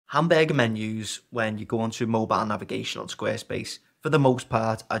Hamburger menus, when you go onto mobile navigation on Squarespace, for the most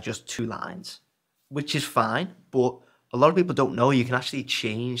part are just 2 lines, which is fine, but a lot of people don't know you can actually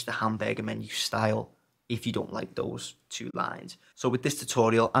change the hamburger menu style if you don't like those 2 lines. So with this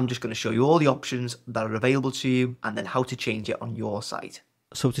tutorial, I'm just going to show you all the options that are available to you and then how to change it on your site.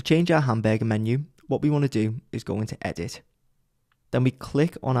 So to change our hamburger menu, what we want to do is go into Edit. Then we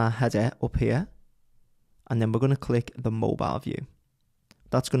click on our header up here, and then we're going to click the mobile view.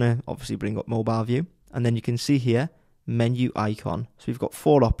 That's going to obviously bring up mobile view. And then you can see here, menu icon. So we've got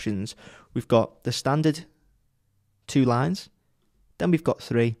 4 options. We've got the standard 2 lines. Then we've got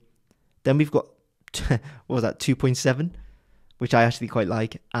 3. Then we've got, what was that, 2.7, which I actually quite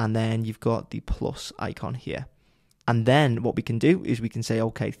like. And then you've got the plus icon here. And then what we can do is we can say,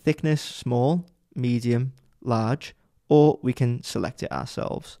 okay, thickness, small, medium, large, or we can select it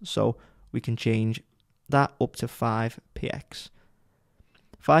ourselves. So we can change that up to 5px.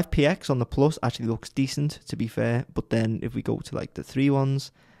 5px on the plus actually looks decent, to be fair, but then if we go to like the 3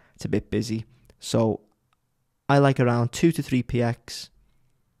 ones, it's a bit busy. So I like around 2 to 3px,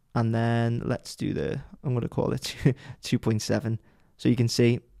 and then let's do I'm going to call it 2.7. So you can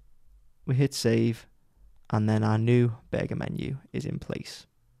see we hit save, and then our new burger menu is in place.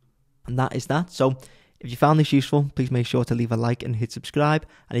 And that is that. So if you found this useful, please make sure to leave a like and hit subscribe.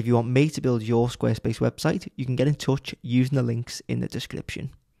 And if you want me to build your Squarespace website, you can get in touch using the links in the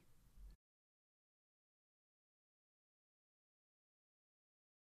description.